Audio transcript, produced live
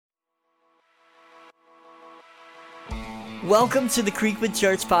Welcome to the Creekwood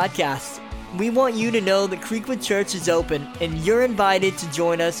Church podcast. We want you to know that Creekwood Church is open and you're invited to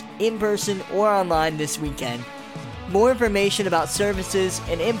join us in person or online this weekend. More information about services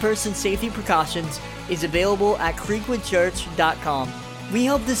and in-person safety precautions is available at creekwoodchurch.com. We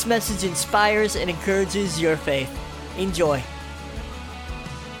hope this message inspires and encourages your faith. Enjoy.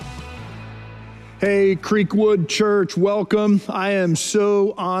 Hey, Creekwood Church, welcome. I am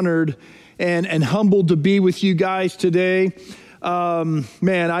so honored and humbled to be with you guys today.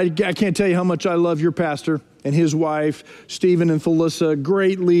 I can't tell you how much I love your pastor and his wife, Stephen and Felissa,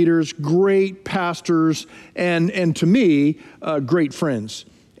 great leaders, great pastors, and to me, great friends.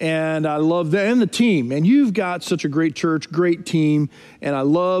 And I love them and the team. And you've got such a great church, great team. And I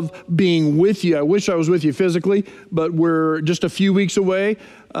love being with you. I wish I was with you physically, but we're just a few weeks away,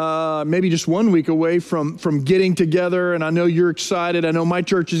 maybe just 1 week away from getting together. And I know you're excited. I know my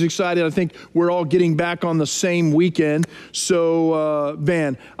church is excited. I think we're all getting back on the same weekend. So,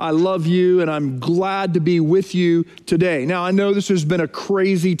 Van, I love you and I'm glad to be with you today. Now, I know this has been a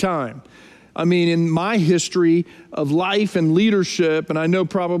crazy time. I mean, in my history of life and leadership, and I know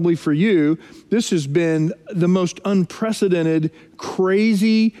probably for you, this has been the most unprecedented,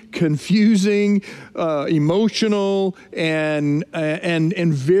 crazy, confusing, emotional, and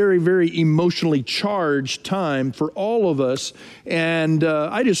very, very emotionally charged time for all of us. And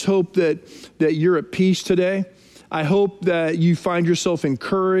I just hope that you're at peace today. I hope that you find yourself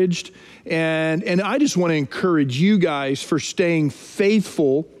encouraged. And I just want to encourage you guys for staying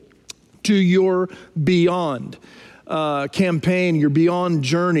faithful to your Beyond campaign, your Beyond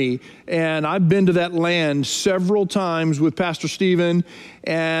journey. And I've been to that land several times with Pastor Stephen,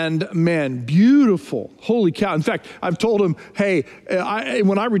 and man, beautiful. Holy cow. In fact, I've told him, hey,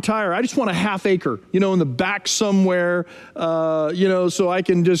 when I retire, I just want a half acre, in the back somewhere, so I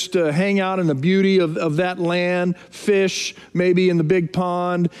can just hang out in the beauty of that land, fish, maybe in the big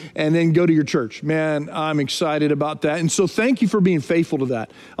pond, and then go to your church. Man, I'm excited about that. And so thank you for being faithful to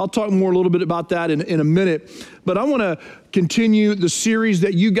that. I'll talk a little bit about that in a minute, but I want to continue the series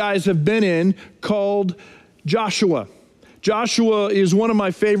that you guys have been in called Joshua. Joshua is one of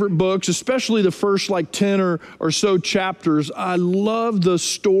my favorite books, especially the first 10 or so chapters. I love the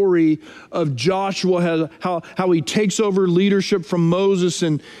story of Joshua, how he takes over leadership from Moses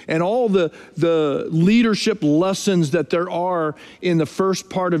and all the leadership lessons that there are in the first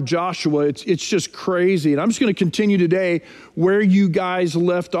part of Joshua. It's just crazy. And I'm just going to continue today where you guys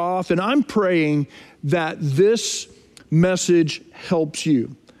left off. And I'm praying that this message helps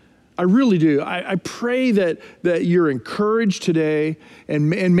you. I really do. I pray that you're encouraged today and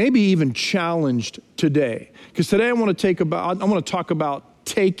maybe even challenged today. Because today I want to talk about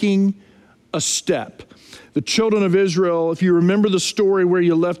taking a step. The children of Israel, if you remember the story where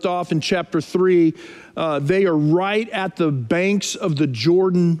you left off in chapter 3, they are right at the banks of the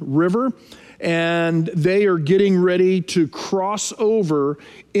Jordan River, and they are getting ready to cross over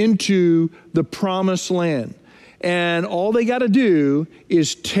into the promised land. And all they got to do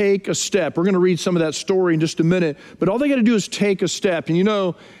is take a step. We're going to read some of that story in just a minute, but all they got to do is take a step.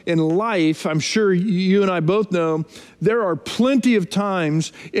 And in life, I'm sure you and I both know, there are plenty of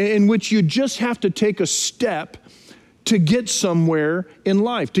times in which you just have to take a step to get somewhere in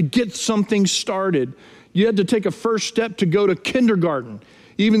life, to get something started. You had to take a first step to go to kindergarten,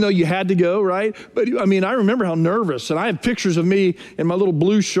 even though you had to go, right? But I remember how nervous, and I have pictures of me in my little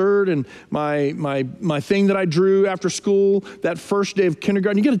blue shirt and my thing that I drew after school, that first day of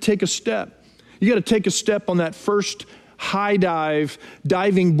kindergarten. You got to take a step. You got to take a step on that first high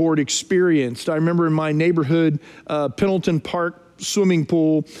diving board experience. I remember in my neighborhood, Pendleton Park swimming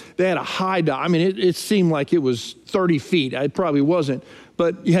pool, they had a high dive. It seemed like it was 30 feet. It probably wasn't,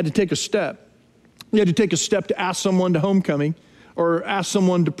 but you had to take a step. You had to take a step to ask someone to homecoming, or ask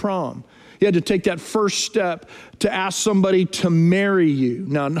someone to prom. You had to take that first step to ask somebody to marry you.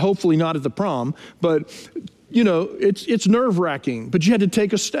 Now, hopefully not at the prom, but it's nerve-wracking. But you had to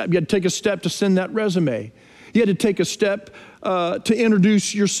take a step. You had to take a step to send that resume. You had to take a step to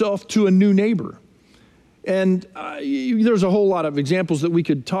introduce yourself to a new neighbor. And there's a whole lot of examples that we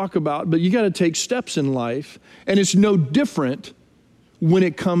could talk about, but you got to take steps in life, and it's no different when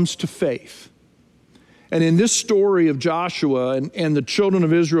it comes to faith. And in this story of Joshua and the children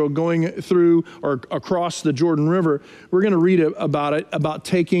of Israel going through or across the Jordan River, we're going to read about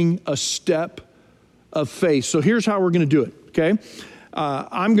taking a step of faith. So here's how we're going to do it, okay?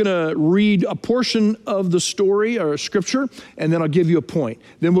 I'm going to read a portion of the story or scripture, and then I'll give you a point.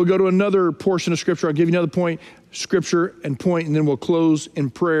 Then we'll go to another portion of scripture. I'll give you another point. scripture and point, and then we'll close in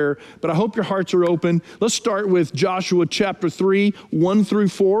prayer. But I hope your hearts are open. Let's start with Joshua chapter 3, 1 through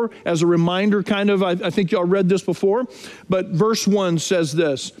 4. As a reminder, I think y'all read this before, but verse 1 says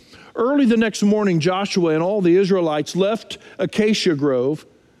this: Early the next morning, Joshua and all the Israelites left Acacia Grove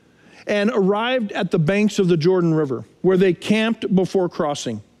and arrived at the banks of the Jordan River, where they camped before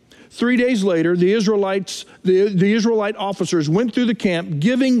crossing. 3 days later, the Israelite officers went through the camp,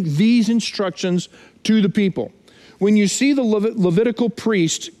 giving these instructions to the people. When you see the Levitical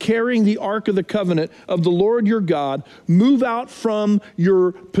priests carrying the Ark of the Covenant of the Lord your God, move out from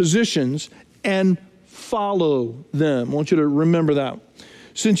your positions and follow them. I want you to remember that.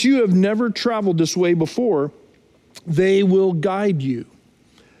 Since you have never traveled this way before, they will guide you.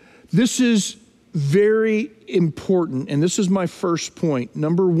 This is very important, and this is my first point.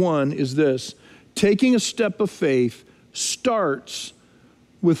 Number one is this: taking a step of faith starts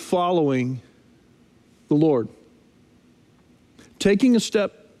with following the Lord. Taking a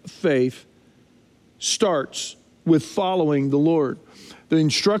step of faith starts with following the Lord. The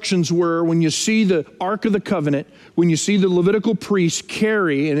instructions were, when you see the Ark of the Covenant, when you see the Levitical priests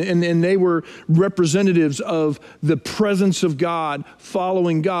carry, and they were representatives of the presence of God,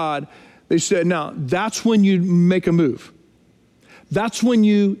 following God, they said, now that's when you make a move. That's when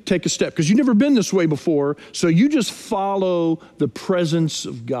you take a step, because you've never been this way before, so you just follow the presence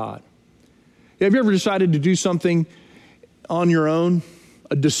of God. Have you ever decided to do something on your own,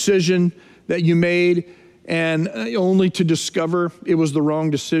 a decision that you made, and only to discover it was the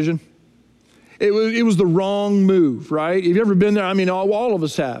wrong decision? It was the wrong move, right? Have you ever been there? I mean, all of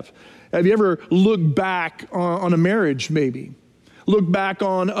us have. Have you ever looked back on a marriage, maybe? Look back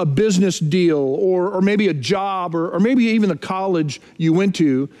on a business deal or maybe a job or maybe even the college you went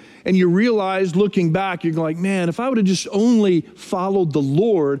to, and you realize looking back, you're like, man, if I would have just only followed the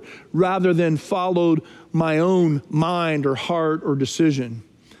Lord rather than followed my own mind or heart or decision.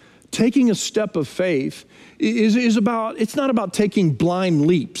 Taking a step of faith is about, it's not about taking blind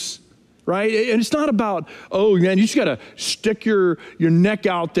leaps, right? And it's not about, oh man, you just got to stick your neck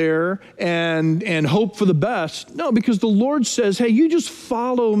out there and hope for the best. No, because the Lord says, hey, you just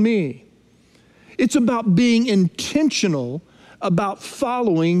follow me. It's about being intentional about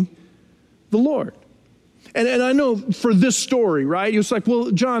following the Lord. And I know for this story, right, it's like, well,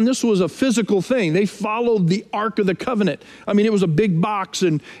 John, this was a physical thing. They followed the Ark of the Covenant. I mean, it was a big box,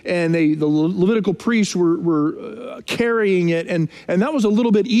 and the Levitical priests were carrying it, and that was a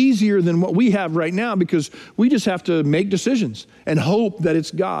little bit easier than what we have right now, because we just have to make decisions and hope that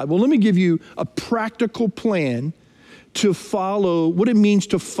it's God. Well, let me give you a practical plan to follow, what it means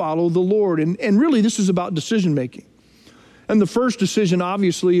to follow the Lord. And really, this is about decision making. And the first decision,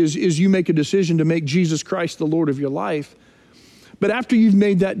 obviously, is you make a decision to make Jesus Christ the Lord of your life. But after you've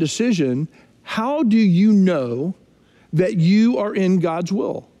made that decision, how do you know that you are in God's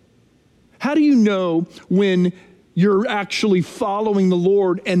will? How do you know when you're actually following the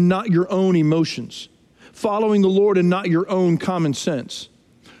Lord and not your own emotions? Following the Lord and not your own common sense?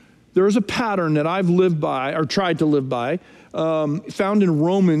 There is a pattern that I've lived by, or tried to live by, found in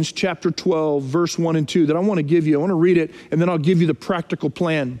Romans chapter 12, verse 1 and 2 that I want to give you. I want to read it, and then I'll give you the practical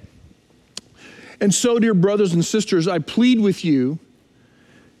plan. And so, dear brothers and sisters, I plead with you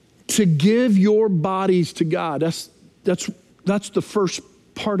to give your bodies to God. That's the first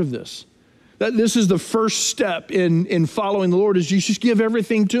part of this. This is the first step in following the Lord, is you just give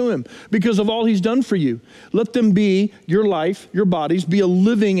everything to him because of all he's done for you. Let them be, your life, your bodies, be a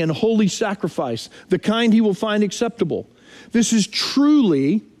living and holy sacrifice, the kind he will find acceptable. This is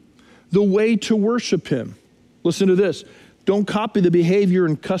truly the way to worship him. Listen to this. Don't copy the behavior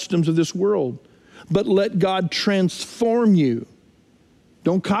and customs of this world, but let God transform you.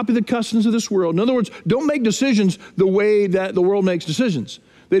 Don't copy the customs of this world. In other words, don't make decisions the way that the world makes decisions.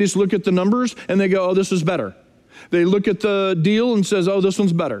 They just look at the numbers and they go, oh, this is better. They look at the deal and says, oh, this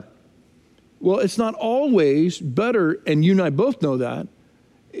one's better. Well, it's not always better, and you and I both know that,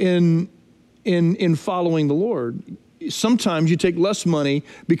 in following the Lord. Sometimes you take less money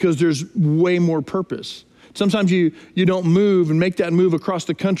because there's way more purpose. Sometimes you don't move and make that move across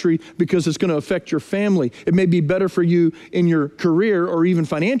the country because it's going to affect your family. It may be better for you in your career or even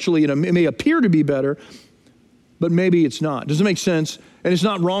financially. It may appear to be better, but maybe it's not. Does it make sense? And it's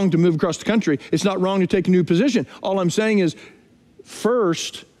not wrong to move across the country. It's not wrong to take a new position. All I'm saying is,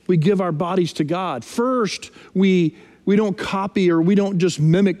 first, we give our bodies to God. First, we don't copy or we don't just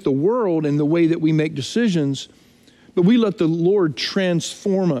mimic the world in the way that we make decisions, but we let the Lord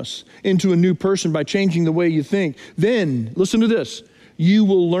transform us into a new person by changing the way you think. Then, listen to this, you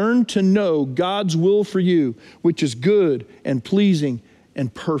will learn to know God's will for you, which is good and pleasing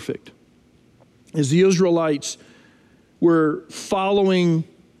and perfect. as the Israelites were following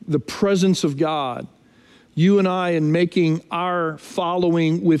the presence of God, you and I, in making our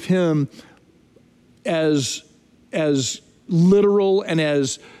following with him as literal and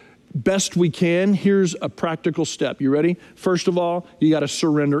as best we can, here's a practical step. You ready? First of all, you got to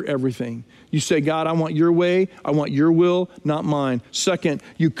surrender everything. You say, God, I want your way. I want your will, not mine. Second,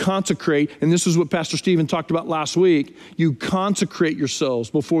 you consecrate, and this is what Pastor Stephen talked about last week. You consecrate yourselves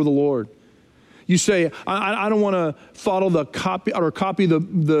before the Lord. You say, I don't want to follow the copy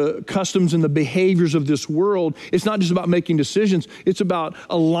the customs and the behaviors of this world. It's not just about making decisions. It's about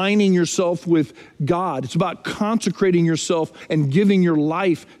aligning yourself with God. It's about consecrating yourself and giving your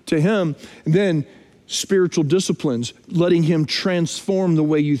life to him. And then spiritual disciplines, letting him transform the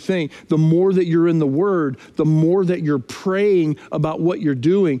way you think. The more that you're in the Word, the more that you're praying about what you're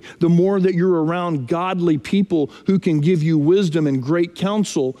doing, the more that you're around godly people who can give you wisdom and great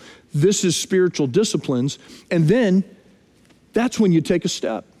counsel. This is spiritual disciplines. And then that's when you take a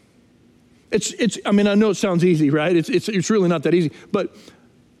step. I mean, I know it sounds easy, right? It's really not that easy, but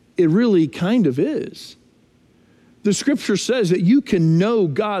it really kind of is. The scripture says that you can know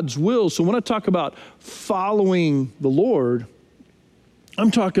God's will. So when I talk about following the Lord, I'm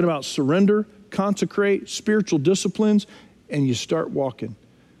talking about surrender, consecrate, spiritual disciplines, and you start walking.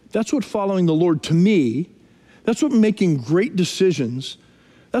 That's what following the Lord, to me, that's what making great decisions,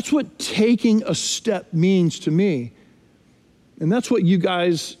 that's what taking a step means to me. And that's what you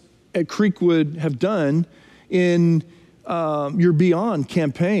guys at Creekwood have done in your Beyond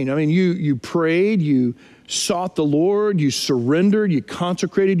campaign. I mean, you prayed, you sought the Lord, you surrendered, you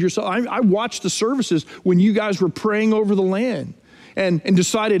consecrated yourself. I watched the services when you guys were praying over the land and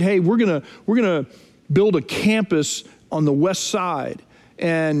decided, hey, we're gonna build a campus on the west side.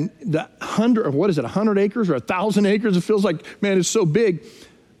 And the 100 acres or 1,000 acres? It feels like, man, it's so big.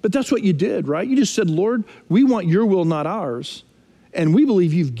 But that's what you did, right? You just said, Lord, we want your will, not ours. And we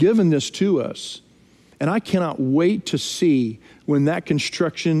believe you've given this to us. And I cannot wait to see when that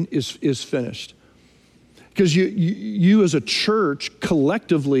construction is finished. Because you as a church,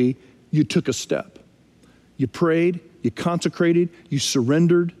 collectively, you took a step. You prayed, you consecrated, you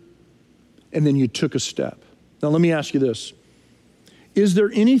surrendered, and then you took a step. Now let me ask you this. Is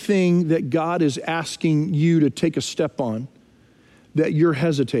there anything that God is asking you to take a step on that you're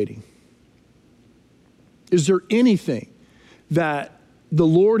hesitating? Is there anything that the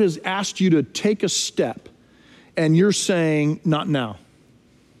Lord has asked you to take a step and you're saying, not now,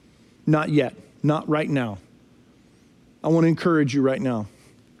 not yet, not right now? I want to encourage you right now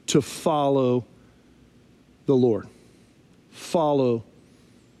to follow the Lord. Follow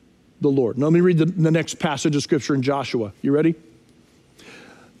the Lord. Now let me read the next passage of scripture in Joshua. You ready?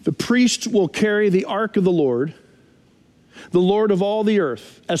 The priests will carry the ark of the Lord of all the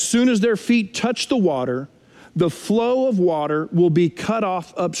earth. As soon as their feet touch the water, the flow of water will be cut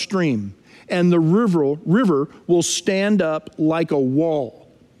off upstream, and the river will stand up like a wall.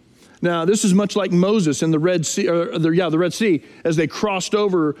 Now, this is much like Moses and the Red Sea, the Red Sea, as they crossed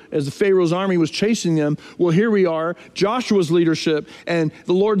over, as the Pharaoh's army was chasing them. Well, here we are, Joshua's leadership, and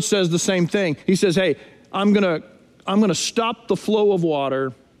the Lord says the same thing. He says, hey, I'm gonna stop the flow of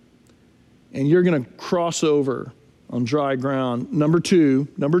water, and you're gonna cross over on dry ground. Number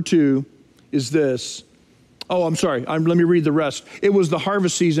two is this. Oh, I'm sorry. Let me read the rest. It was the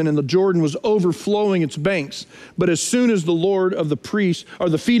harvest season, and the Jordan was overflowing its banks. But as soon as the Lord of the priest, or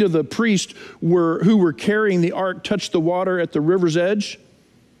the feet of the priest who were carrying the ark touched the water at the river's edge,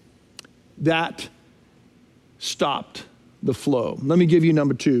 that stopped the flow. Let me give you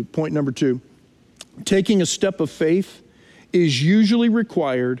point number two. Taking a step of faith is usually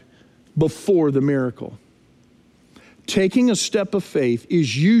required before the miracle. Taking a step of faith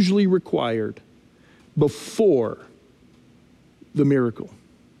is usually required before the miracle.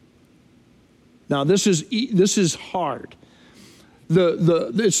 Now, this is hard.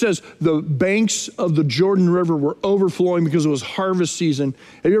 It says the banks of the Jordan River were overflowing because it was harvest season.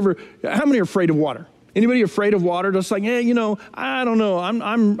 How many are afraid of water? Anybody afraid of water? Just like, I don't know.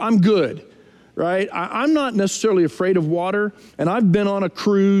 I'm good. Right? I'm not necessarily afraid of water, and I've been on a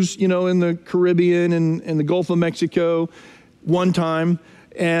cruise, in the Caribbean and in the Gulf of Mexico one time,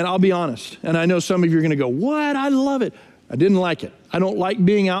 and I'll be honest, and I know some of you are going to go, what? I love it. I didn't like it. I don't like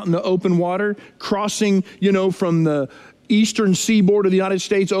being out in the open water, crossing, from the eastern seaboard of the United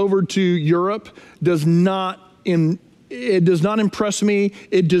States over to Europe it does not impress me.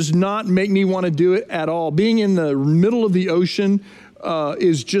 It does not make me want to do it at all. Being in the middle of the ocean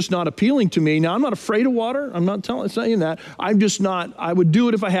is just not appealing to me. Now, I'm not afraid of water. I'm not saying that. I'm just not. I would do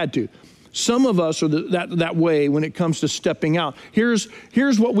it if I had to. Some of us are that way when it comes to stepping out. Here's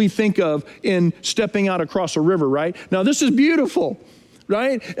what we think of in stepping out across a river, right? Now, this is beautiful,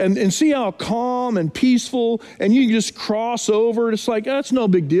 right? And see how calm and peaceful, and you can just cross over. It's like, that's no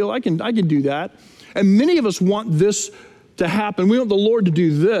big deal. I can do that. And many of us want this to happen. We want the Lord to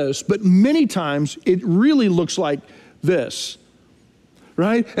do this, but many times it really looks like this,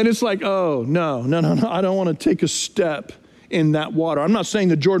 right? And it's like, oh, no, I don't want to take a step in that water. I'm not saying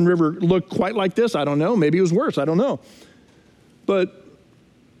the Jordan River looked quite like this. I don't know. Maybe it was worse. I don't know. But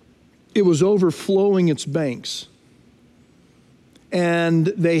it was overflowing its banks. And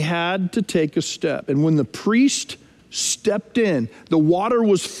they had to take a step. And when the priest stepped in, the water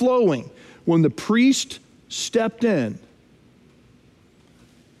was flowing. When the priest stepped in,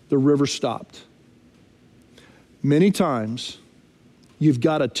 the river stopped. Many times, you've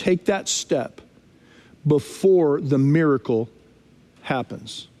got to take that step before the miracle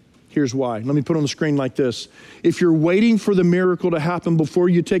happens. Here's why. Let me put it on the screen like this. If you're waiting for the miracle to happen before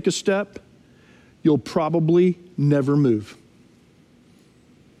you take a step, you'll probably never move.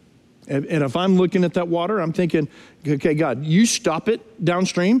 And if I'm looking at that water, I'm thinking, okay, God, you stop it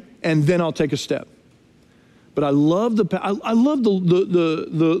downstream, and then I'll take a step. But I love the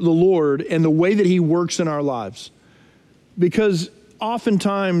Lord and the way that He works in our lives, because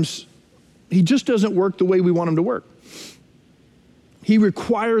oftentimes He just doesn't work the way we want Him to work. He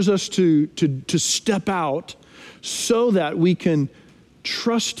requires us to step out so that we can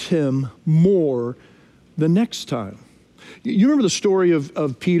trust Him more the next time. You remember the story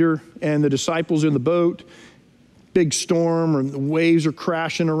of Peter and the disciples in the boat? Big storm, and the waves are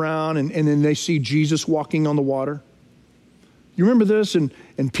crashing around, and then they see Jesus walking on the water. You remember this? And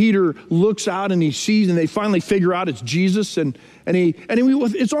Peter looks out and he sees, and they finally figure out it's Jesus, and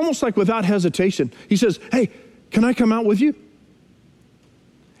it's almost like without hesitation. He says, "Hey, can I come out with you?"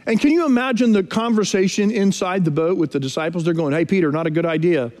 And can you imagine the conversation inside the boat with the disciples? They're going, "Hey, Peter, not a good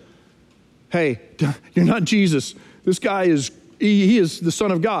idea. Hey, you're not Jesus. This guy he is the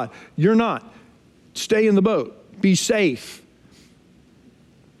Son of God. You're not. Stay in the boat. Be safe.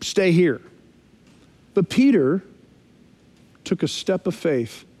 Stay here." But Peter took a step of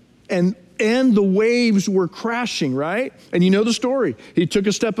faith, and the waves were crashing, right? And you know the story. He took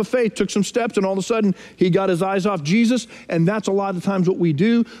a step of faith, took some steps, and all of a sudden he got his eyes off Jesus. And that's a lot of times what we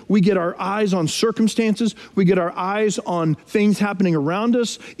do. We get our eyes on circumstances. We get our eyes on things happening around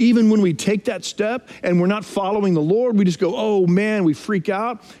us. Even when we take that step and we're not following the Lord, we just go, oh man, we freak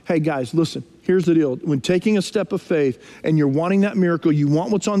out. Hey guys, listen. Here's the deal. When taking a step of faith and you're wanting that miracle, you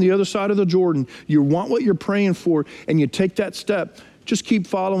want what's on the other side of the Jordan, you want what you're praying for, and you take that step, just keep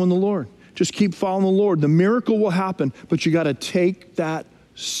following the Lord. Just keep following the Lord. The miracle will happen, but you got to take that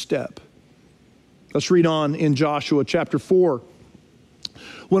step. Let's read on in Joshua chapter 4.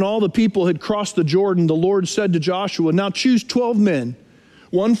 When all the people had crossed the Jordan, the Lord said to Joshua, "Now choose 12 men,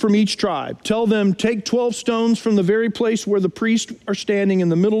 one from each tribe. Tell them, take 12 stones from the very place where the priests are standing in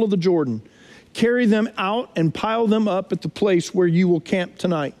the middle of the Jordan. Carry them out and pile them up at the place where you will camp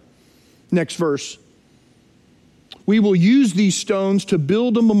tonight." Next verse. "We will use these stones to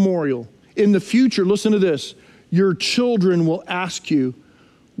build a memorial. In the future," listen to this, "your children will ask you,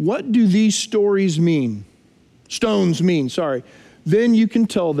 'What do these stones mean?' Then you can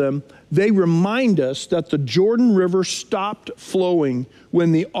tell them, 'They remind us that the Jordan River stopped flowing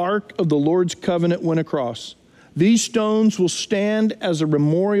when the Ark of the Lord's covenant went across. These stones will stand as a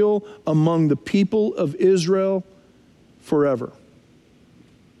memorial among the people of Israel forever."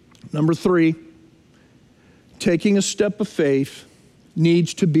 Number 3, taking a step of faith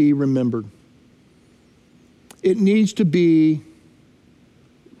needs to be remembered. It needs to be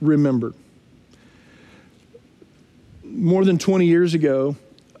remembered. More than 20 years ago,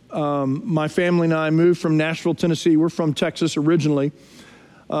 my family and I moved from Nashville, Tennessee. We're from Texas originally.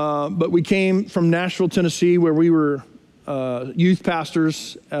 But we came from Nashville, Tennessee, where we were youth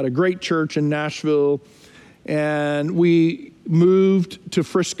pastors at a great church in Nashville. And we moved to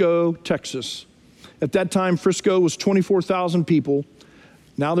Frisco, Texas. At that time, Frisco was 24,000 people.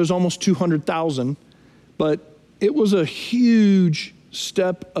 Now there's almost 200,000. But it was a huge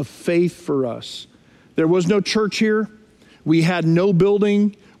step of faith for us. There was no church here. We had no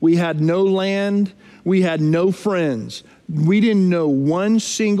building. We had no land. We had no friends. We didn't know one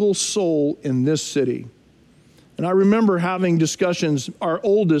single soul in this city. And I remember having discussions. Our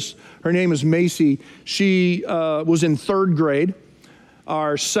oldest, her name is Macy. She was in 3rd grade.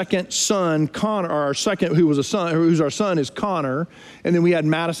 Our second son, Connor, who's our son, is Connor. And then we had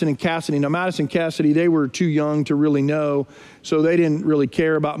Madison and Cassidy. Now, Madison and Cassidy, they were too young to really know, so they didn't really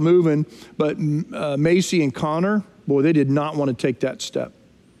care about moving. But Macy and Connor, boy, they did not want to take that step.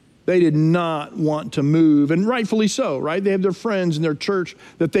 They did not want to move, and rightfully so, right? They have their friends in their church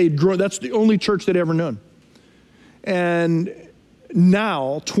that they'd grown. That's the only church they'd ever known. And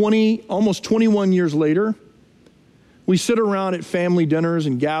now, almost 21 years later, we sit around at family dinners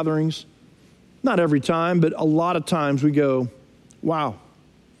and gatherings. Not every time, but a lot of times we go, wow.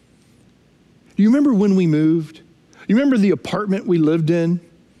 Do you remember when we moved? You remember the apartment we lived in?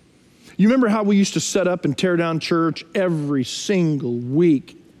 You remember how we used to set up and tear down church every single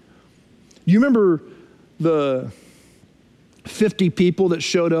week? You remember the 50 people that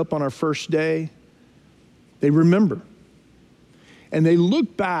showed up on our first day? They remember. And they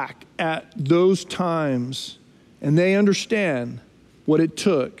look back at those times and they understand what it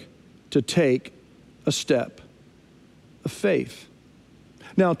took to take a step of faith.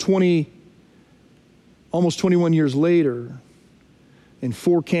 Now, almost 21 years later, in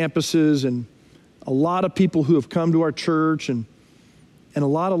 4 campuses and a lot of people who have come to our church and a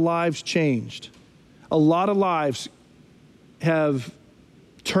lot of lives changed. A lot of lives have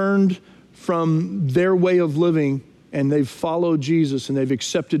turned from their way of living and they've followed Jesus and they've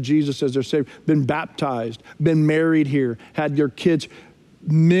accepted Jesus as their Savior, been baptized, been married here, had their kids.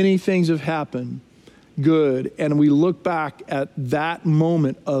 Many things have happened good. And we look back at that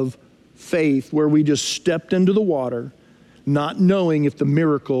moment of faith where we just stepped into the water, not knowing if the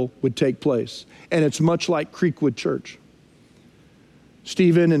miracle would take place. And it's much like Creekwood Church.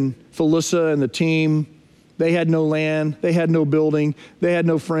 Stephen and Felissa and the team, they had no land, they had no building, they had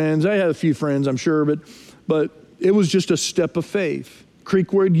no friends. They had a few friends, I'm sure, but it was just a step of faith.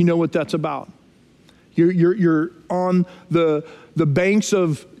 Creekwood, you know what that's about. You're on the banks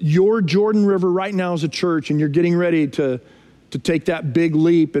of your Jordan River right now as a church, and you're getting ready to take that big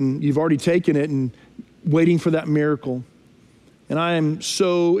leap, and you've already taken it and waiting for that miracle. And I am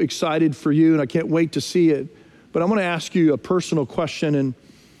so excited for you, and I can't wait to see it. But I want to ask you a personal question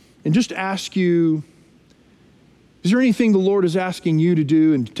and just ask you, is there anything the Lord is asking you to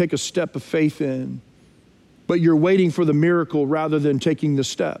do and to take a step of faith in, but you're waiting for the miracle rather than taking the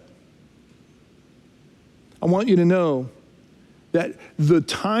step? I want you to know that the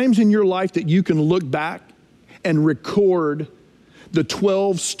times in your life that you can look back and record the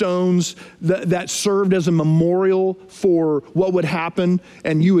 12 stones that served as a memorial for what would happen,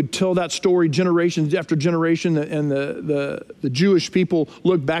 and you would tell that story generations after generation, and the Jewish people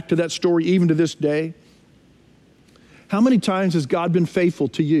look back to that story even to this day. How many times has God been faithful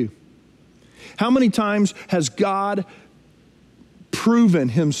to you? How many times has God proven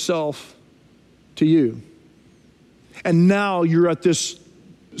himself to you? And now you're at this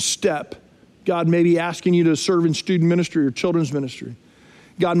step. God may be asking you to serve in student ministry or children's ministry.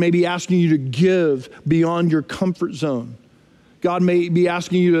 God may be asking you to give beyond your comfort zone. God may be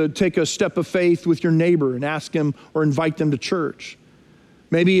asking you to take a step of faith with your neighbor and ask him or invite them to church.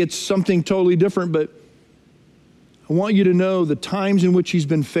 Maybe it's something totally different, but I want you to know the times in which he's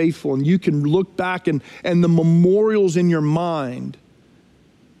been faithful, and you can look back and the memorials in your mind.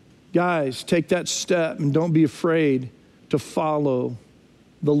 Guys, take that step and don't be afraid to follow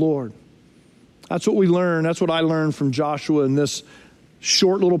the Lord. That's what we learn. That's what I learned from Joshua in this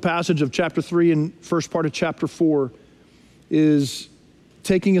short little passage of chapter 3 and first part of chapter 4 is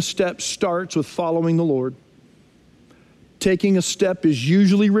taking a step starts with following the Lord. Taking a step is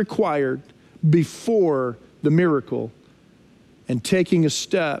usually required before the miracle. And taking a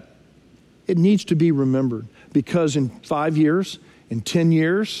step, it needs to be remembered, because in 5 years, in 10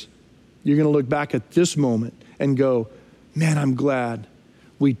 years, you're going to look back at this moment and go, man, I'm glad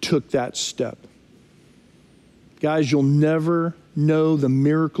we took that step. Guys, you'll never know the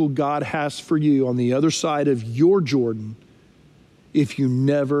miracle God has for you on the other side of your Jordan if you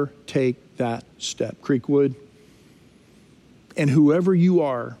never take that step. Creekwood, and whoever you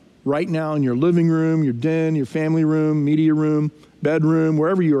are right now in your living room, your den, your family room, media room, bedroom,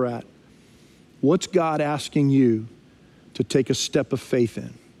 wherever you're at, what's God asking you to take a step of faith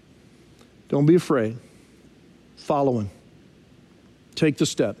in? Don't be afraid. Follow him. Take the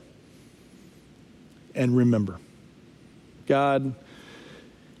step. And remember, God,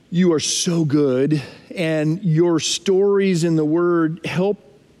 you are so good, and your stories in the Word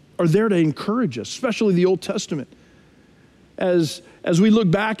are there to encourage us, especially the Old Testament. As we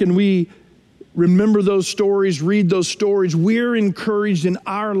look back and we remember those stories, read those stories, we're encouraged in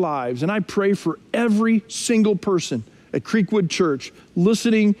our lives. And I pray for every single person at Creekwood Church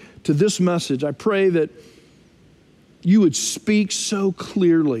listening to this message. I pray that you would speak so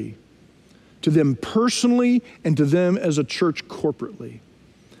clearly to them personally and to them as a church corporately,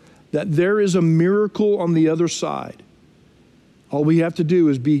 that there is a miracle on the other side. All we have to do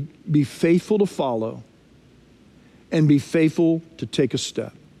is be faithful to follow and be faithful to take a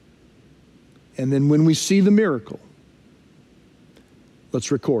step. And then when we see the miracle,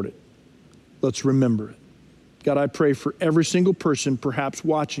 let's record it. Let's remember it. God, I pray for every single person perhaps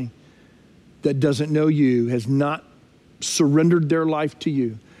watching that doesn't know you, has not surrendered their life to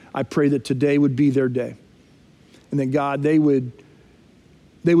you. I pray that today would be their day. And that God, they would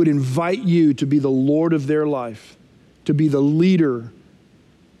invite you to be the Lord of their life, to be the leader,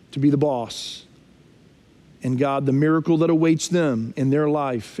 to be the boss. And God, the miracle that awaits them in their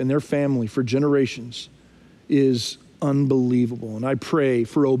life and their family for generations is unbelievable. And I pray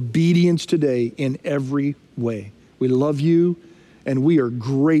for obedience today in every way. We love you, and we are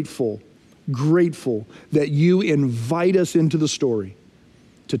grateful that you invite us into the story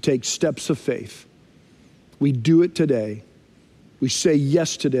to take steps of faith. We do it today. We say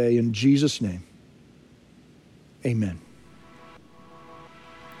yes today in Jesus' name. Amen.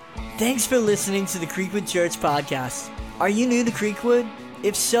 Thanks for listening to the Creekwood Church podcast. Are you new to Creekwood?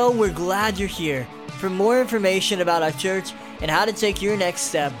 If so, we're glad you're here. For more information about our church and how to take your next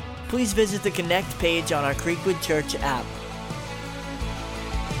step, please visit the Connect page on our Creekwood Church app.